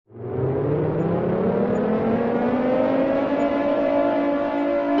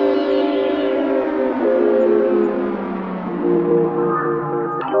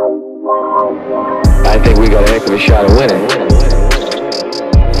I think we got a heck of a shot at winning.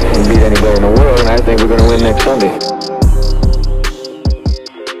 We can beat anybody in the world, and I think we're going to win next Sunday.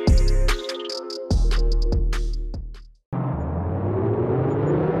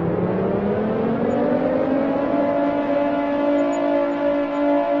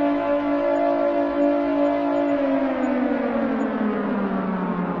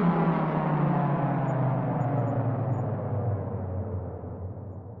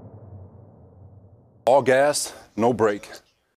 All gas, no brake.